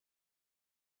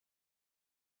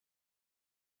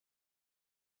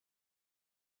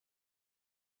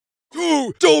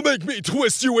Ooh, don't make me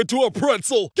twist you into a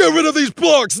pretzel! Get rid of these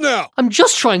blocks now! I'm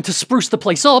just trying to spruce the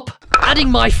place up.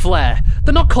 Adding my flair.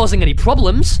 They're not causing any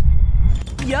problems.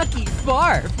 Yucky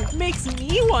barf makes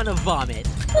me want to vomit.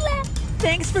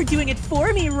 Thanks for doing it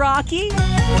for me, Rocky.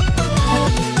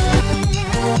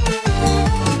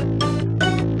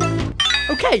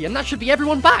 Okay, and that should be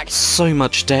everyone back. So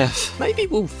much death. Maybe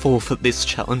we'll forfeit this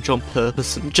challenge on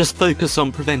purpose and just focus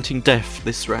on preventing death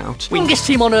this round. Strongest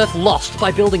team on Earth lost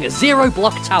by building a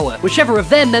 0-block tower. Whichever of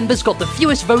their members got the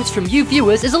fewest votes from you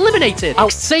viewers is eliminated.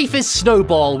 Our safe is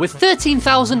Snowball with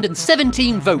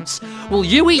 13,017 votes. Will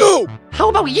you eat? No! How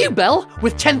about you, Belle,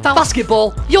 with 10,000?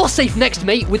 Basketball, you're safe next,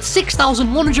 mate, with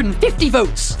 6,150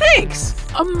 votes. Thanks.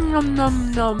 I'm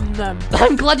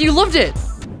glad you loved it.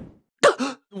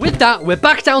 With that, we're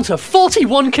back down to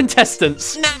 41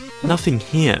 contestants. Nothing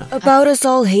here. About us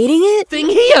all hating it? Thing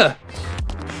here.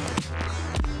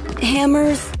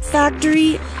 Hammers,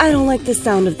 factory, I don't like the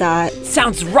sound of that.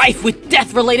 Sounds rife with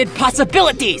death-related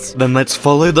possibilities. Then let's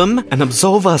follow them and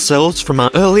absolve ourselves from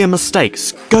our earlier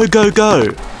mistakes. Go, go,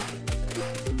 go!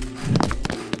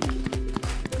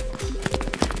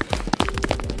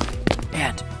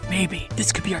 And maybe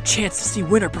this could be our chance to see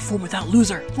winner perform without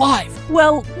loser live.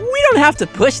 Well, we don't have to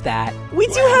push that. We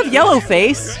do have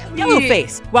Yellowface.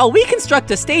 Yellowface, while we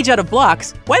construct a stage out of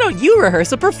blocks, why don't you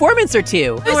rehearse a performance or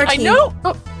two? I know.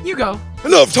 Oh, you go.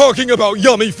 Enough talking about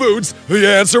yummy foods! The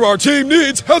answer our team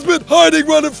needs has been hiding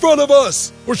right in front of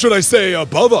us! Or should I say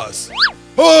above us?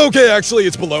 Okay, actually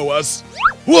it's below us.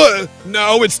 What?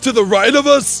 Now it's to the right of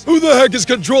us? Who the heck is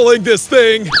controlling this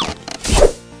thing?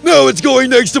 Now it's going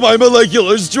next to my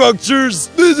molecular structures!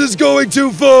 This is going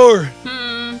too far!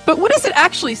 But what does it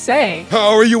actually say? How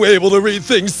are you able to read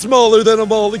things smaller than a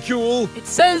molecule? It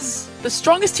says the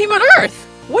strongest team on Earth.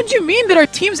 What do you mean that our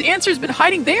team's answer's been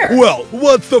hiding there? Well,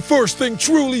 what's the first thing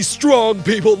truly strong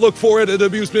people look for at an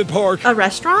amusement park? A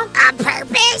restaurant? On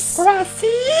purpose?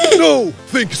 No!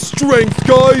 Think strength,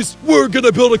 guys! We're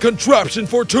gonna build a contraption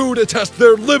for two to test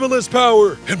their limitless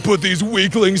power and put these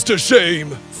weaklings to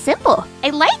shame! Simple.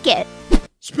 I like it.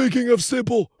 Speaking of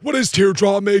simple, what is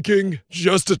Teardrop making?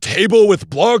 Just a table with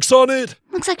blocks on it?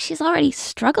 Looks like she's already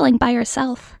struggling by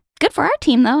herself. Good for our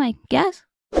team, though, I guess.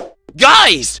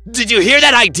 Guys, did you hear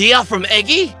that idea from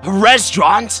Iggy? A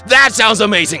restaurant? That sounds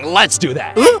amazing. Let's do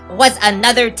that. Was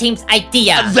another team's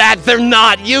idea. That they're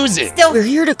not using. We're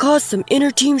here to cause some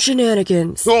inter-team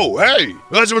shenanigans. Oh, hey,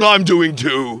 that's what I'm doing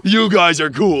too. You guys are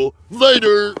cool.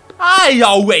 Later. I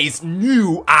always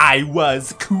knew I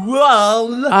was cool.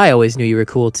 I always knew you were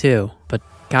cool too, but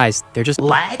guys, they're just—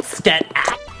 Let's get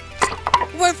at.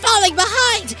 We're falling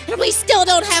behind, and we still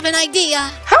don't have an idea.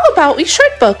 How about we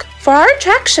short book for our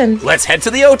attraction? Let's head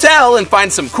to the hotel and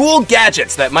find some cool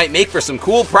gadgets that might make for some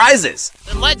cool prizes.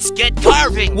 Let's get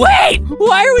carving. Wait!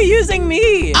 Why are we using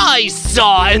me? I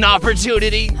saw an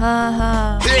opportunity.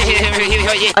 I've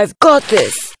got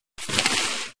this.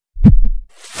 This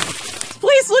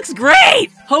place looks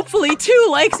great! Hopefully 2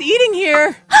 likes eating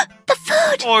here. The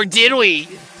food! Or did we?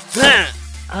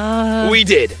 We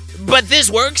did. But this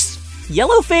works.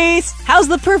 Yellowface, how's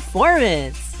the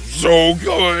performance? So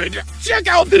good. Check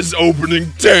out this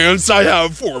opening dance I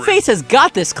have for it. Face has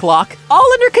got this, Clock. All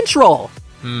under control.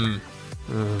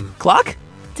 Clock?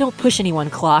 Don't push anyone,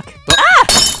 Clock.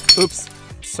 Oops.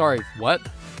 Sorry, what?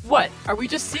 What? Are we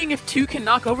just seeing if 2 can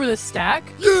knock over this stack?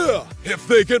 Yeah, if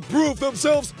they can prove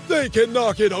themselves, they can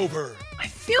knock it over. I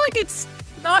feel like it's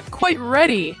not quite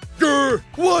ready. Grr,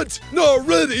 what? Not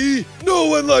ready? No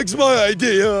one likes my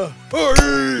idea.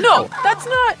 Hurry! No, that's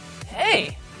not.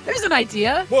 Hey, there's an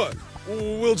idea. What?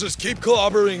 We'll just keep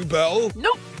clobbering, Belle?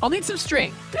 Nope, I'll need some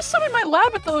string. There's some in my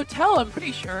lab at the hotel, I'm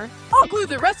pretty sure. I'll glue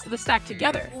the rest of the stack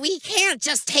together. We can't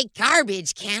just take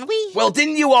garbage, can we? Well,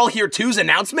 didn't you all hear 2's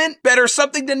announcement? Better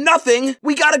something than nothing.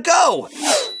 We gotta go.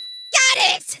 Got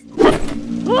it!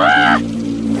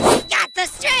 Got the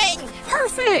string!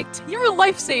 Perfect! You're a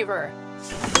lifesaver.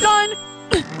 Done!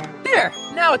 There,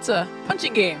 now it's a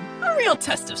punching game. A real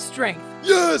test of strength.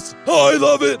 Yes! I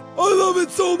love it! I love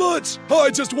it so much! I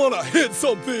just want to hit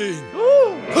something!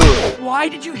 Why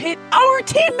did you hit our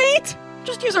teammate?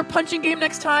 Just use our punching game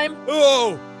next time.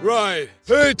 Oh, right.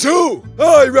 Hey, 2!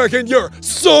 I reckon you're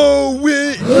so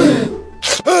weak!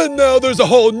 And now there's a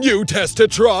whole new test to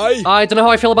try! I don't know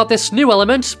how I feel about this new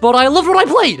element, but I loved what I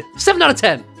played. 7 out of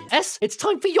 10. S, it's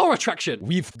time for your attraction.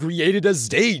 We've created a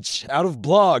stage out of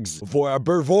blocks for a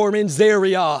performance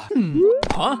area.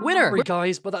 Huh? Winner! Sorry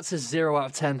guys, but that's a 0 out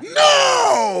of 10.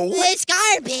 No! It's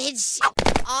garbage.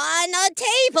 on a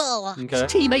table. Okay.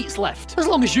 Teammates left. As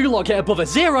long as you lot get above a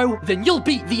 0, then you'll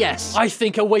beat the S. I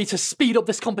think a way to speed up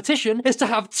this competition is to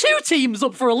have 2 teams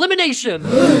up for elimination.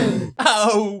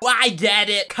 Oh, I get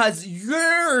it, 'cause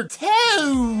you're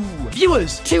 2.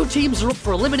 Viewers, 2 teams are up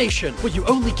for elimination, but you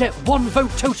only get 1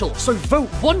 vote total. So vote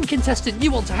 1 contestant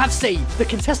you want to have saved. The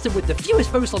contestant with the fewest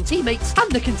votes on teammates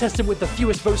and the contestant with the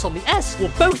fewest votes on the S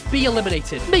will both be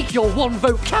eliminated. Make your 1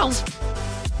 vote count.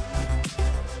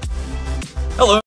 Hello.